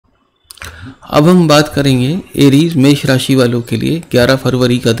अब हम बात करेंगे एरीज मेष राशि वालों के लिए। 11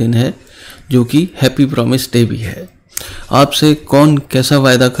 फरवरी का दिन है जो कि हैप्पी प्रॉमिस डे भी है। आपसे कौन कैसा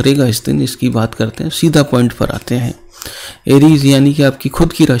वायदा करेगा इस दिन, इसकी बात करते हैं। सीधा पॉइंट पर आते हैं। एरीज यानी कि आपकी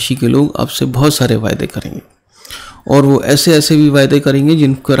खुद की राशि के लोग आपसे बहुत सारे वायदे करेंगे और वो ऐसे ऐसे भी वायदे करेंगे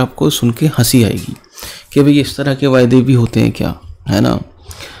जिन पर आपको सुन के हंसी आएगी कि भाई इस तरह के वायदे भी होते हैं क्या, है ना।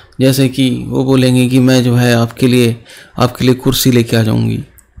 जैसे कि वो बोलेंगे कि मैं जो है आपके लिए कुर्सी लेके आ जाऊंगी,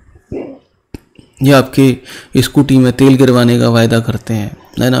 या आपके स्कूटी में तेल गिरवाने का वायदा करते हैं,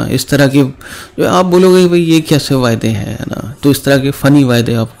 है ना। इस तरह के जो आप बोलोगे भाई ये कैसे वायदे हैं, है ना। तो इस तरह के फनी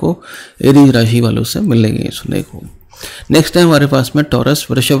वायदे आपको एरीज राशि वालों से मिलेंगे सुनने को। नेक्स्ट है हमारे पास में टॉरस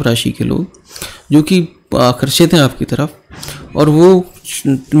वृषभ राशि के लोग जो कि आकर्षित हैं आपकी तरफ, और वो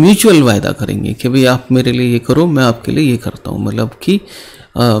म्यूचुअल वायदा करेंगे कि भाई आप मेरे लिए ये करो, मैं आपके लिए ये करता हूँ, मतलब कि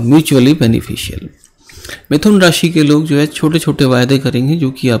म्यूचुअली बेनिफिशियल। मिथुन राशि के लोग जो है छोटे छोटे वायदे करेंगे जो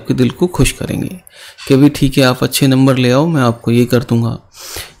कि आपके दिल को खुश करेंगे कि भाई ठीक है आप अच्छे नंबर ले आओ, मैं आपको ये कर दूंगा,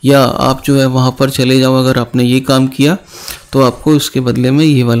 या आप जो है वहाँ पर चले जाओ, अगर आपने ये काम किया तो आपको इसके बदले में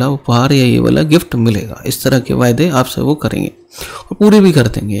ये वाला उपहार या ये वाला गिफ्ट मिलेगा। इस तरह के वायदे आपसे वो करेंगे और पूरे भी कर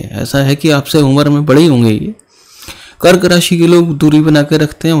देंगे। ऐसा है कि आपसे उम्र में बड़े होंगे ये। कर्क राशि के लोग दूरी बना के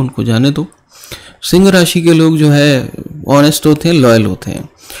रखते हैं, उनको जाने दो। सिंह राशि के लोग जो है ऑनेस्ट होते हैं, लॉयल होते हैं,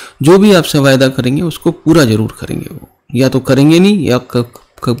 जो भी आपसे वायदा करेंगे उसको पूरा जरूर करेंगे। वो या तो करेंगे नहीं, या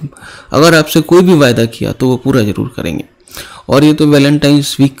अगर आपसे कोई भी वायदा किया तो वो पूरा जरूर करेंगे। और ये तो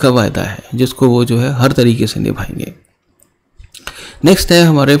वैलेंटाइंस वीक का वायदा है जिसको वो जो है हर तरीके से निभाएंगे। नेक्स्ट है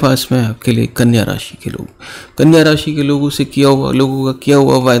हमारे पास में आपके लिए कन्या राशि के लोग। कन्या राशि के लोगों से लोगों का किया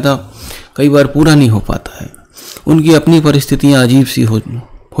हुआ वायदा कई बार पूरा नहीं हो पाता है। उनकी अपनी परिस्थितियाँ अजीब सी हो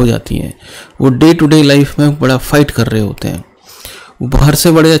जाती हैं। वो डे टू डे लाइफ में बड़ा फाइट कर रहे होते हैं। वो बाहर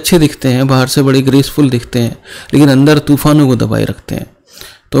से बड़े अच्छे दिखते हैं, बाहर से बड़े ग्रेसफुल दिखते हैं, लेकिन अंदर तूफानों को दबाए रखते हैं।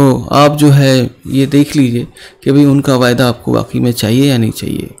 तो आप जो है ये देख लीजिए कि भाई उनका वायदा आपको वाकई में चाहिए या नहीं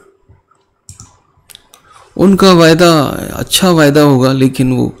चाहिए। उनका वायदा अच्छा वायदा होगा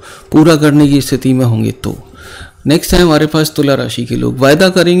लेकिन वो पूरा करने की स्थिति में होंगे तो। नेक्स्ट है हमारे पास तुला राशि के लोग। वायदा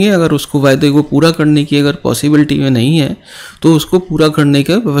करेंगे, अगर उसको वायदे को पूरा करने की अगर पॉसिबिलिटी में नहीं है तो उसको पूरा करने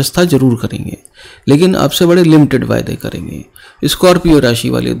की व्यवस्था जरूर करेंगे, लेकिन आपसे बड़े लिमिटेड वायदे करेंगे। स्कॉर्पियो राशि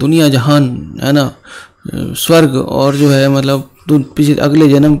वाले दुनिया जहान, है ना, स्वर्ग और जो है मतलब अगले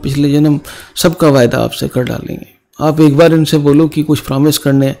जन्म पिछले जन्म सबका वायदा आपसे कर डालेंगे। आप एक बार इनसे बोलो कि कुछ प्रॉमिस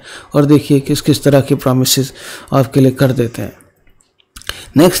करने हैं और देखिए किस किस तरह के प्रॉमिसेस आपके लिए कर देते हैं।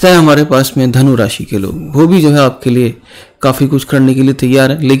 नेक्स्ट है हमारे पास में धनु राशि के लोग। वो भी जो है आपके लिए काफ़ी कुछ करने के लिए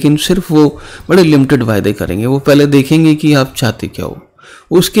तैयार है, लेकिन सिर्फ वो बड़े लिमिटेड वायदे करेंगे। वो पहले देखेंगे कि आप चाहते क्या हो,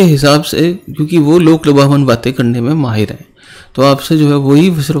 उसके हिसाब से, क्योंकि वो लोक लुभावन बातें करने में माहिर हैं, तो आपसे जो है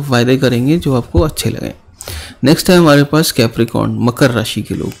वही सिर्फ वायदे करेंगे जो आपको अच्छे लगें। नेक्स्ट है हमारे पास कैप्रिकॉर्न मकर राशि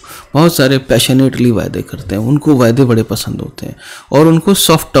के लोग। बहुत सारे पैशनेटली वायदे करते हैं, उनको वायदे बड़े पसंद होते हैं और उनको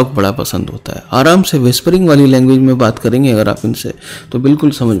सॉफ्ट टॉक बड़ा पसंद होता है। आराम से विस्परिंग वाली लैंग्वेज में बात करेंगे अगर आप इनसे तो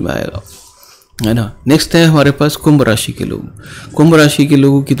बिल्कुल समझ में आएगा, है ना। नेक्स्ट है हमारे पास कुंभ राशि के लोग। कुंभ राशि के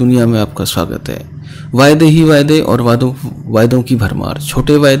लोगों की दुनिया में आपका स्वागत है। वायदे ही वायदे और वायदों की भरमार।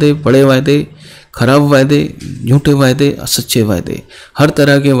 छोटे वायदे, बड़े वायदे, खराब वायदे, झूठे वायदे, सच्चे वायदे, हर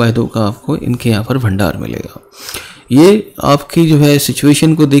तरह के वायदों का आपको इनके यहाँ पर भंडार मिलेगा। ये आपकी जो है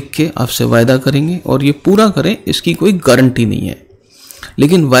सिचुएशन को देख के आपसे वायदा करेंगे और ये पूरा करें इसकी कोई गारंटी नहीं है,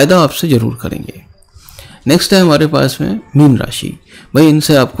 लेकिन वायदा आपसे ज़रूर करेंगे। नेक्स्ट है हमारे पास में मीन राशि। भाई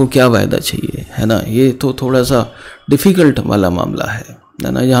इनसे आपको क्या वायदा चाहिए, है ना। ये तो थोड़ा सा डिफ़िकल्ट वाला मामला है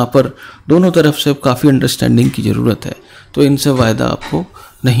ना। यहाँ पर दोनों तरफ से काफ़ी अंडरस्टैंडिंग की ज़रूरत है, तो इनसे वायदा आपको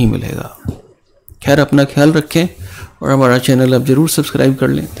नहीं मिलेगा। खैर अपना ख्याल रखें और हमारा चैनल आप ज़रूर सब्सक्राइब कर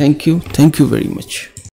लें। Thank you very much.